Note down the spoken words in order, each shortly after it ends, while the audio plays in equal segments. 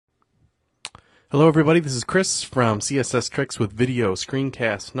Hello everybody, this is Chris from CSS-Tricks with video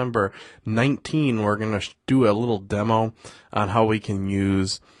screencast number 19. We're going to do a little demo on how we can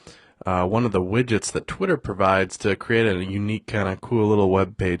use one of the widgets that Twitter provides to create a unique kind of cool little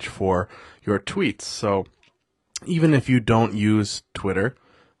web page for your tweets. So even if you don't use Twitter,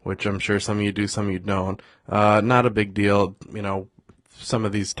 which I'm sure some of you do, some of you don't, not a big deal. You know, some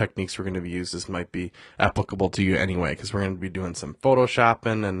of these techniques we're going to be used might be applicable to you anyway, because we're going to be doing some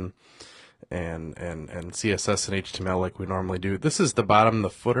photoshopping and CSS and HTML like we normally do. This is the bottom, the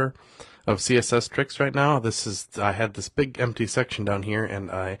footer of CSS-Tricks right now. I had this big empty section down here,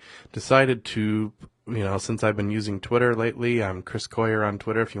 and I decided to, since I've been using Twitter lately, I'm Chris Coyer on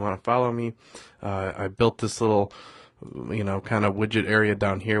Twitter if you want to follow me. I built this little, kind of widget area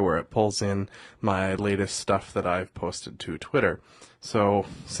down here where it pulls in my latest stuff that I've posted to Twitter. So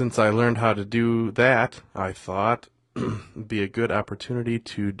since I learned how to do that, I thought it'd be a good opportunity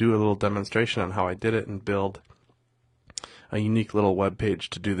to do a little demonstration on how I did it and build a unique little web page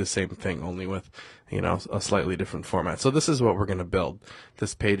to do the same thing, only with, a slightly different format. So this is what we're going to build,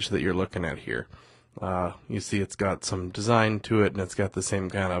 this page that you're looking at here. You see it's got some design to it, and it's got the same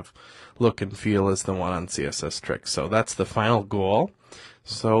kind of look and feel as the one on CSS-Tricks. So that's the final goal.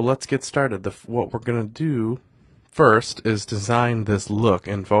 So let's get started. What we're going to do first is design this look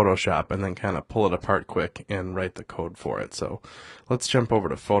in Photoshop and then kind of pull it apart quick and write the code for it. So let's jump over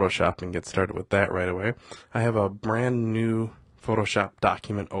to Photoshop and get started with that right away. I have a brand new Photoshop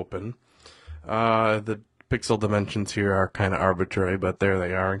document open. The pixel dimensions here are kind of arbitrary, but there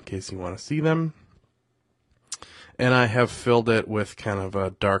they are in case you want to see them. And I have filled it with kind of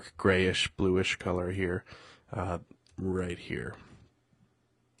a dark grayish bluish color here, right here.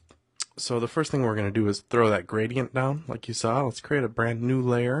 So the first thing we're going to do is throw that gradient down like you saw. Let's create a brand new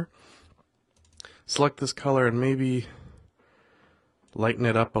layer. Select this color and maybe lighten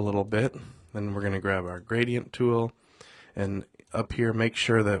it up a little bit. Then we're going to grab our gradient tool, and up here make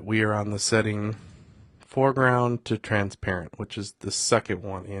sure that we are on the setting foreground to transparent, which is the second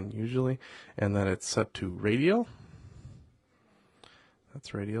one in usually, and then it's set to radial.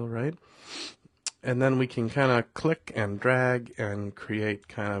 That's radial, right? And then we can kind of click and drag and create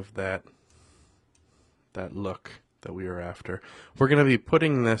kind of that look that we were after. We're going to be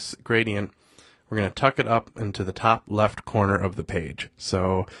putting this gradient, we're going to tuck it up into the top left corner of the page.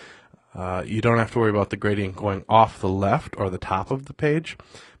 So you don't have to worry about the gradient going off the left or the top of the page,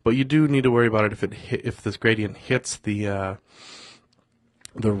 but you do need to worry about it if this gradient hits the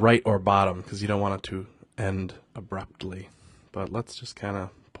right or bottom, because you don't want it to end abruptly. But let's just kind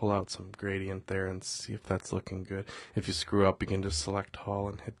of pull out some gradient there and see if that's looking good. If you screw up, you can just select all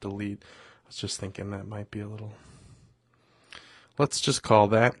and hit delete. I was just thinking that might be a little... Let's just call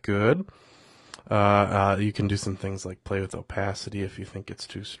that good. You can do some things like play with opacity if you think it's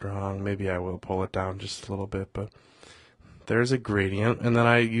too strong. Maybe I will pull it down just a little bit, but there's a gradient. And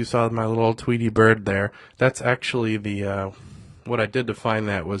then you saw my little Tweety bird there. That's actually the... what I did to find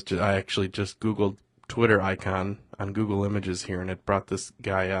that was I actually just Googled Twitter icon on Google Images here, and it brought this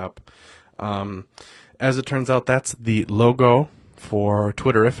guy up. As it turns out, that's the logo for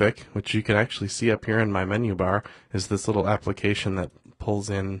Twitterific, which you can actually see up here in my menu bar, is this little application that pulls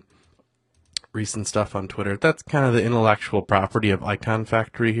in recent stuff on Twitter. That's kind of the intellectual property of Icon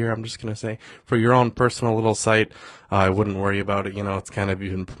Factory here. I'm just going to say, for your own personal little site, I wouldn't worry about it. It's kind of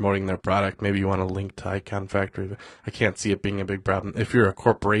even promoting their product. Maybe you want to link to Icon Factory, but I can't see it being a big problem. If you're a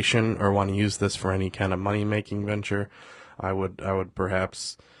corporation or want to use this for any kind of money-making venture, I would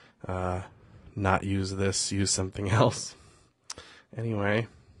perhaps not use this, use something else. Anyway,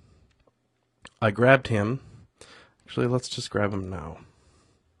 I grabbed him. Actually, let's just grab him now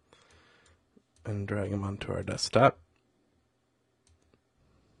and drag him onto our desktop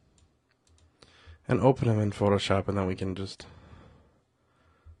and open him in Photoshop, and then we can just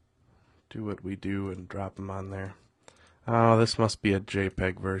do what we do and drop him on there. Oh, this must be a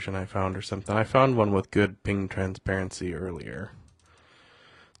JPEG version I found or something. I found one with good ping transparency earlier.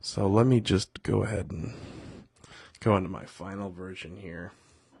 So let me just go ahead and go into my final version here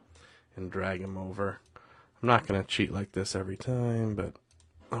and drag him over. I'm not going to cheat like this every time, but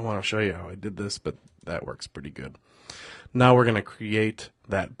I want to show you how I did this, but that works pretty good. Now we're going to create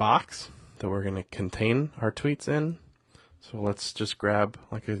that box that we're going to contain our tweets in. So let's just grab,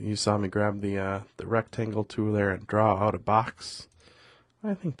 like you saw me grab the rectangle tool there and draw out a box.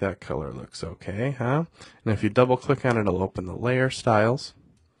 I think that color looks okay, huh? And if you double click on it, it'll open the layer styles,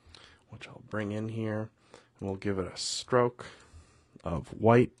 which I'll bring in here, and we'll give it a stroke of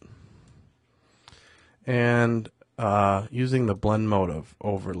white. And using the blend mode of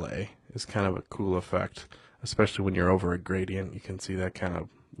overlay is kind of a cool effect, especially when you're over a gradient. You can see that kind of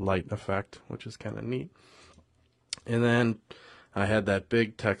light effect, which is kind of neat. And then I had that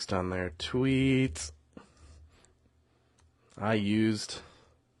big text on there, tweets. I used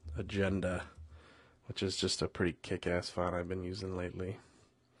Agenda, which is just a pretty kick-ass font I've been using lately,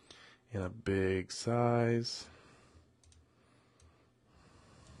 in a big size.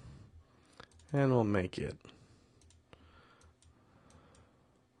 And we'll make it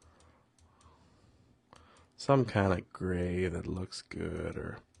some kind of gray that looks good,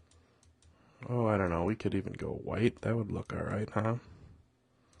 or oh, I don't know, we could even go white. That would look alright, huh?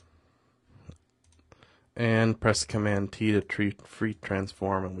 And press Command T to free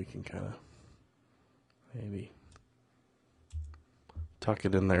transform, and we can kind of maybe tuck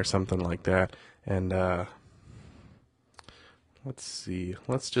it in there, something like that. And let's see,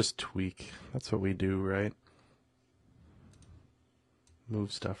 let's just tweak. That's what we do, right?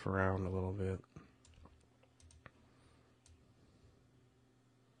 Move stuff around a little bit.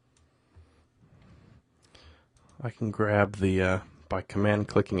 I can grab the, by command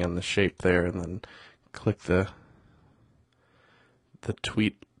clicking on the shape there, and then click the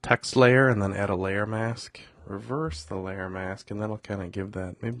tweet text layer, and then add a layer mask. Reverse the layer mask, and that'll kind of give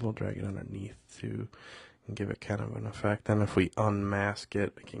that, maybe we'll drag it underneath too, and give it kind of an effect. Then if we unmask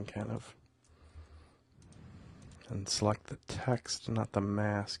it, we can kind of, and select the text, not the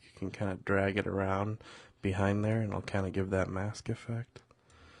mask, you can kind of drag it around behind there, and it'll kind of give that mask effect.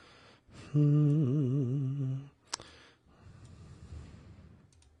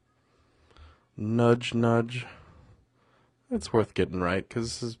 Nudge, nudge. It's worth getting right,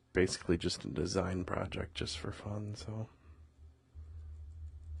 because this is basically just a design project just for fun, so.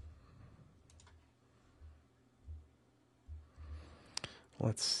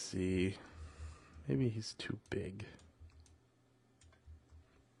 Let's see. Maybe he's too big.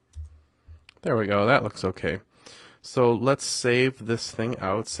 There we go, that looks okay. So let's save this thing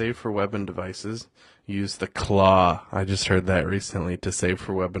out, save for web and devices. Use the claw. I just heard that recently, to save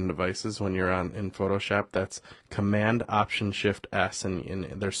for web and devices when you're in Photoshop. That's Command Option Shift S, and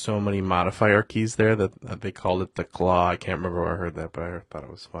there's so many modifier keys there that they called it the claw. I can't remember where I heard that, but I thought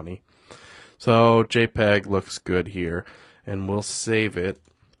it was funny. So JPEG looks good here, and we'll save it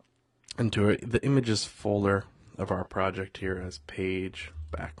into the images folder of our project here as page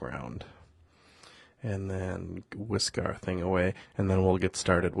background. And then whisk our thing away, and then we'll get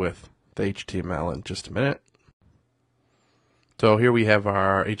started with the HTML in just a minute. So here we have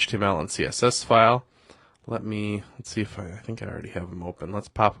our HTML and CSS file. Let's see if I think I already have them open. Let's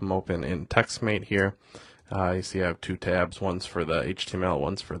pop them open in TextMate here. You see I have two tabs, one's for the HTML,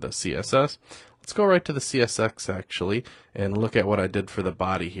 one's for the CSS. Let's go right to the CSS actually, and look at what I did for the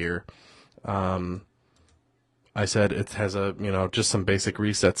body here. I said it has a, just some basic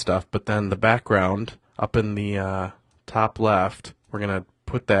reset stuff, but then the background up in the top left, we're going to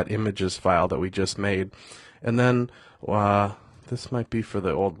put that images file that we just made. And then this might be for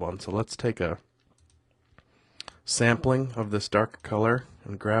the old one, so let's take a sampling of this dark color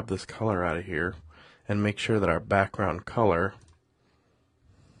and grab this color out of here and make sure that our background color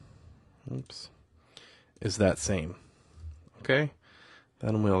is that same. Okay?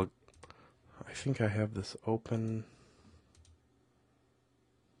 Then I think I have this open.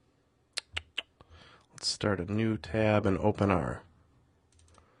 Let's start a new tab and open our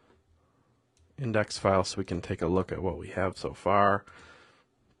index file so we can take a look at what we have so far.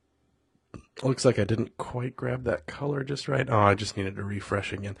 Looks like I didn't quite grab that color just right. Oh, I just needed to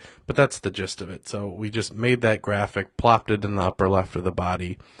refresh again. But that's the gist of it. So we just made that graphic, plopped it in the upper left of the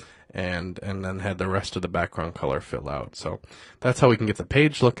body, and then had the rest of the background color fill out. So that's how we can get the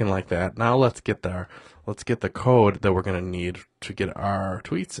page looking like that. Now let's get the code that we're going to need to get our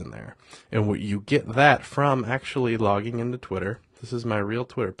tweets in there. And you get that from actually logging into Twitter. This is my real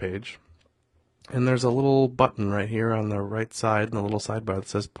Twitter page. And there's a little button right here on the right side in the little sidebar that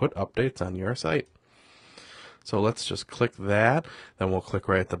says put updates on your site. So let's just click that. Then we'll click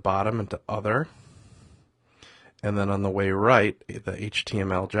right at the bottom into other. And then on the way right, the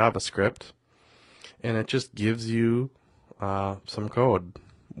HTML JavaScript. And it just gives you some code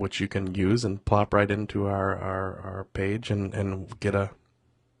which you can use and plop right into our page and get our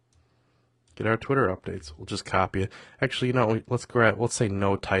Twitter updates. We'll just copy it. Actually, let's say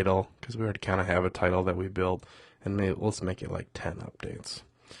no title, because we already kind of have a title that we build, and let's make it like 10 updates.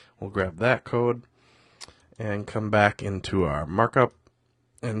 We'll grab that code and come back into our markup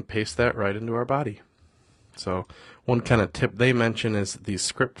and paste that right into our body. So one kind of tip they mention is these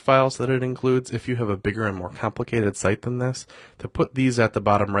script files that it includes. If you have a bigger and more complicated site than this, to put these at the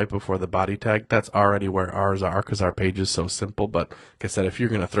bottom right before the body tag, that's already where ours are because our page is so simple. But like I said, if you're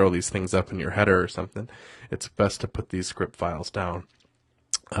going to throw these things up in your header or something, it's best to put these script files down.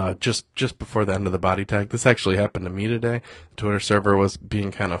 just before the end of the body tag. This actually happened to me today. The Twitter server was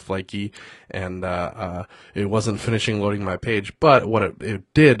being kind of flaky, and it wasn't finishing loading my page. But what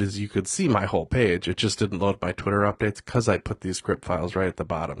it did is you could see my whole page. It just didn't load my Twitter updates because I put these script files right at the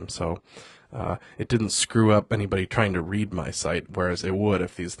bottom. So it didn't screw up anybody trying to read my site, whereas it would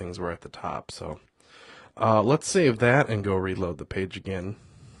if these things were at the top. So let's save that and go reload the page again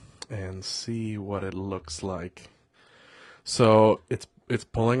and see what it looks like. So it's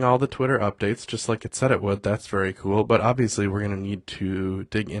pulling all the Twitter updates just like it said it would. That's very cool. But obviously we're going to need to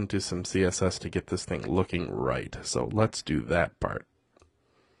dig into some CSS to get this thing looking right. So let's do that part.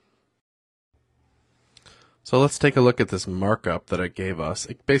 So let's take a look at this markup that it gave us.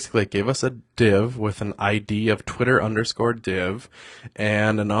 It basically gave us a div with an ID of Twitter_div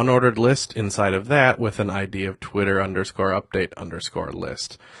and an unordered list inside of that with an ID of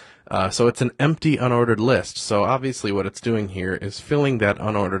Twitter_update_list. So it's an empty unordered list. So obviously what it's doing here is filling that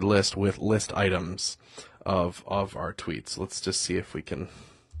unordered list with list items of our tweets. Let's just see if we can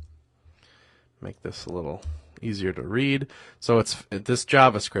make this a little easier to read. So this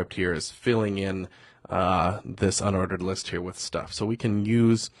JavaScript here is filling in this unordered list here with stuff. So we can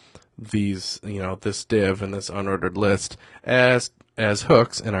use these, this div and this unordered list as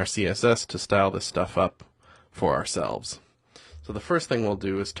hooks in our CSS to style this stuff up for ourselves. So the first thing we'll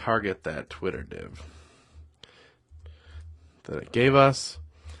do is target that Twitter div that it gave us,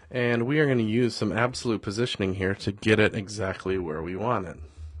 and we are going to use some absolute positioning here to get it exactly where we want it.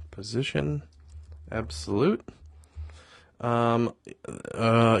 Position absolute. You know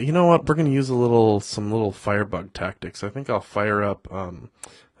what? We're going to use some little Firebug tactics. I think I'll fire up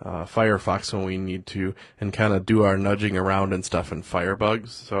Firefox when we need to and kind of do our nudging around and stuff in Firebug.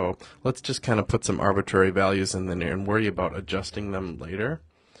 So let's just kind of put some arbitrary values in there and worry about adjusting them later.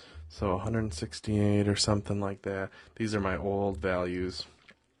 So 168 or something like that. These are my old values,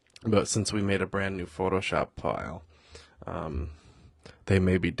 but since we made a brand new Photoshop file, they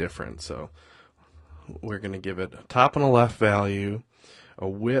may be different. So we're going to give it a top and a left value, a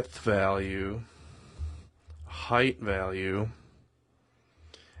width value, a height value,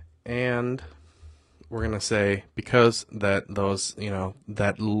 and we're going to say, because that those,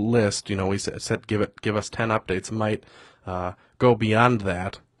 that list, we said give us 10 updates, might go beyond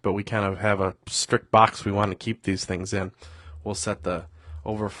that, but we kind of have a strict box we want to keep these things in. We'll set the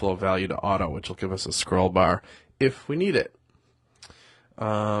overflow value to auto, which will give us a scroll bar if we need it.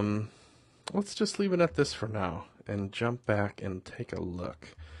 Let's just leave it at this for now and jump back and take a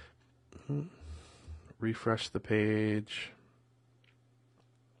look. Refresh the page.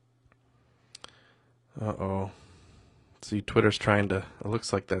 Uh-oh. See, Twitter's trying to, it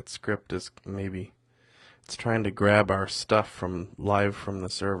looks like that script is it's trying to grab our stuff live from the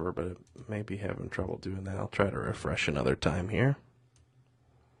server, but it may be having trouble doing that. I'll try to refresh another time here.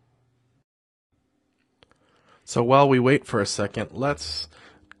 So while we wait for a second, let's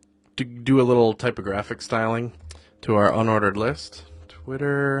do a little typographic styling to our unordered list.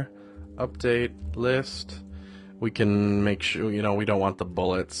 Twitter update list. We can make sure, we don't want the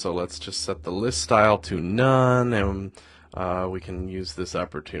bullets, so let's just set the list style to none, and we can use this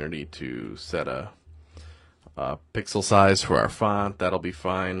opportunity to set a pixel size for our font. That'll be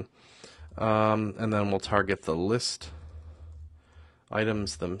fine. And then we'll target the list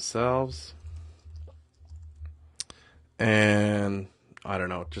items themselves. And I don't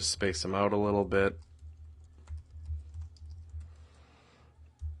know, just space them out a little bit.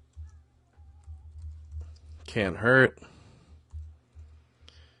 Can't hurt.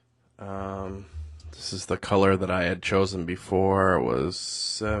 This is the color that I had chosen before. It was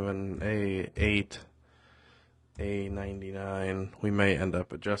 7A8A99. We may end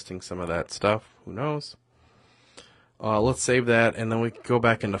up adjusting some of that stuff. Who knows? Let's save that, and then we can go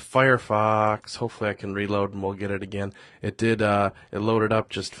back into Firefox. Hopefully I can reload and we'll get it again. It did, it loaded up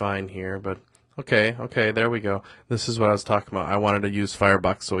just fine here, but okay, there we go. This is what I was talking about. I wanted to use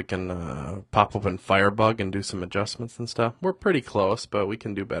Firefox so we can pop open Firebug and do some adjustments and stuff. We're pretty close, but we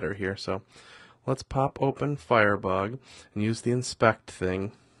can do better here. So let's pop open Firebug and use the inspect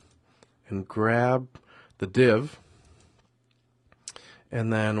thing and grab the div,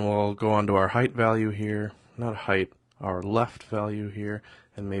 and then we'll go on to our height value here. Not height, our left value here,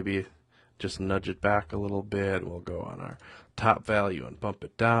 and maybe just nudge it back a little bit. We'll go on our top value and bump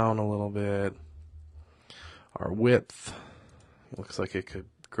it down a little bit. Our width looks like it could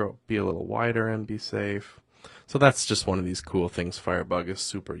be a little wider and be safe. So that's just one of these cool things Firebug is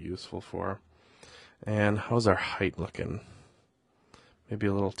super useful for. And how's our height looking? Maybe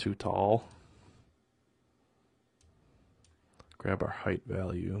a little too tall. Grab our height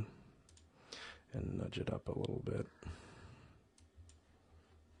value and nudge it up a little bit.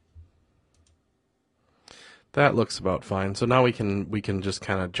 That looks about fine. So now we can just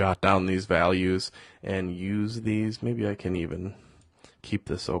kind of jot down these values and use these. Maybe I can even keep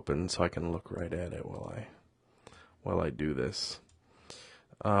this open so I can look right at it while I do this.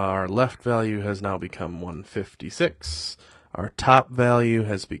 Our left value has now become 156. Our top value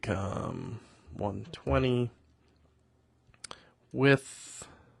has become 120. Width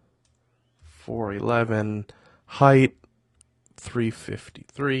 411. Height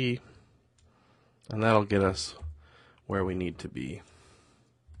 353. And that'll get us where we need to be.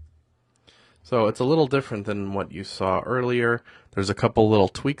 So it's a little different than what you saw earlier. There's a couple little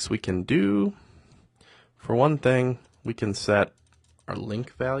tweaks we can do. For one thing, we can set our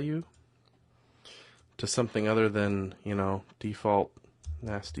link value to something other than, default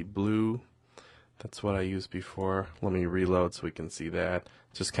nasty blue. That's what I used before. Let me reload so we can see that.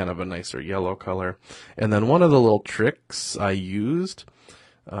 It's just kind of a nicer yellow color. And then one of the little tricks I used,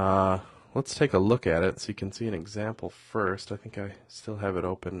 let's take a look at it so you can see an example first. I think I still have it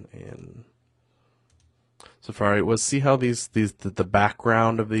open in Safari. Was see how the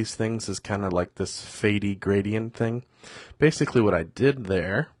background of these things is kind of like this fadey gradient thing. Basically what I did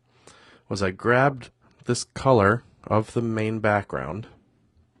there was I grabbed this color of the main background,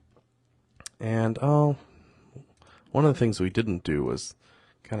 and one of the things we didn't do was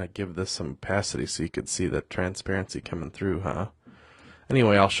kind of give this some opacity so you could see that transparency coming through, huh?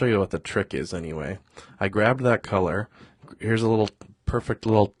 Anyway, I'll show you what the trick is anyway. I grabbed that color. Here's a little perfect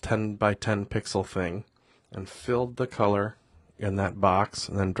little 10 by 10 pixel thing, and filled the color in that box,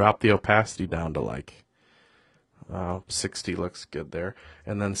 and then dropped the opacity down to like 60 looks good there.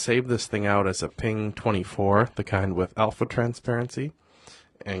 And then save this thing out as a ping 24, the kind with alpha transparency,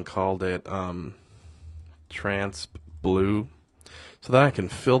 and called it trans blue, so that I can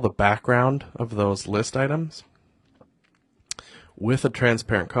fill the background of those list items with a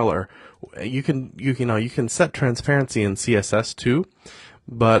transparent color. You can set transparency in CSS too,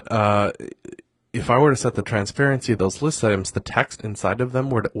 but if I were to set the transparency of those list items, the text inside of them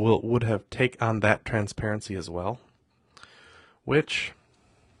would have take on that transparency as well, which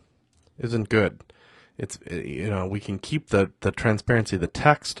isn't good. It's we can keep the transparency of the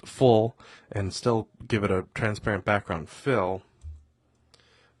text full and still give it a transparent background fill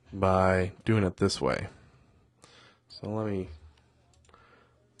by doing it this way. So let me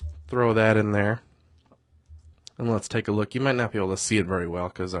throw that in there, and let's take a look. You might not be able to see it very well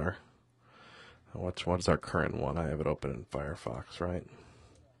because what's our current one? I have it open in Firefox, right?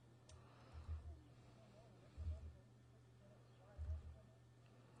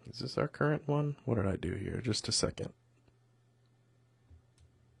 Is this our current one? What did I do here? Just a second.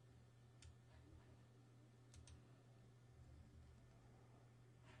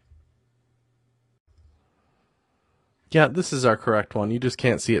 Yeah, this is our correct one. You just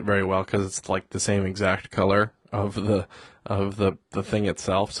can't see it very well because it's like the same exact color of the thing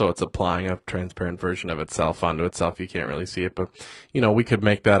itself, so it's applying a transparent version of itself onto itself. You can't really see it, but we could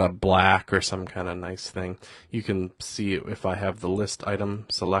make that a black or some kind of nice thing. You can see it if I have the list item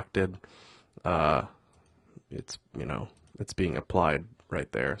selected. It's being applied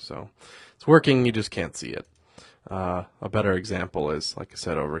right there, so it's working. You just can't see it. A better example is, like I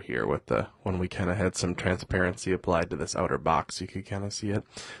said, over here with when we kind of had some transparency applied to this outer box, you could kind of see it.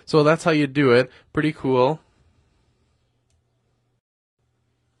 So that's how you do it. Pretty cool.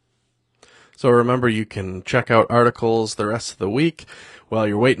 So remember, you can check out articles the rest of the week while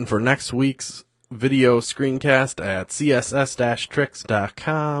you're waiting for next week's video screencast at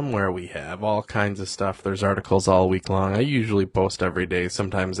css-tricks.com, where we have all kinds of stuff. There's articles all week long. I usually post every day,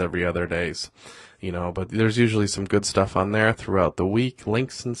 sometimes every other days, but there's usually some good stuff on there throughout the week,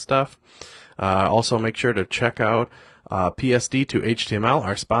 links and stuff. Also make sure to check out PSD to HTML,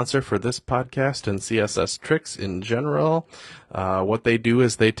 our sponsor for this podcast, and CSS-Tricks in general. What they do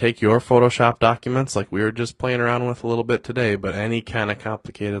is they take your Photoshop documents, like we were just playing around with a little bit today, but any kind of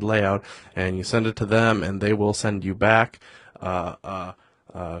complicated layout, and you send it to them, and they will send you back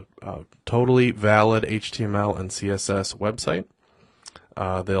totally valid HTML and CSS website.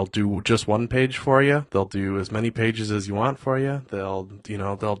 They'll do just one page for you. They'll do as many pages as you want for you. They'll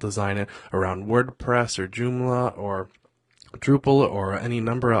design it around WordPress or Joomla or Drupal or any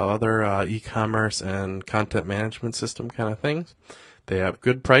number of other e-commerce and content management system kind of things. They have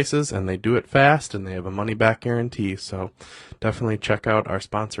good prices, and they do it fast, and they have a money-back guarantee. So definitely check out our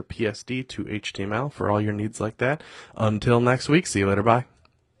sponsor PSD to HTML for all your needs like that. Until next week, see you later, bye.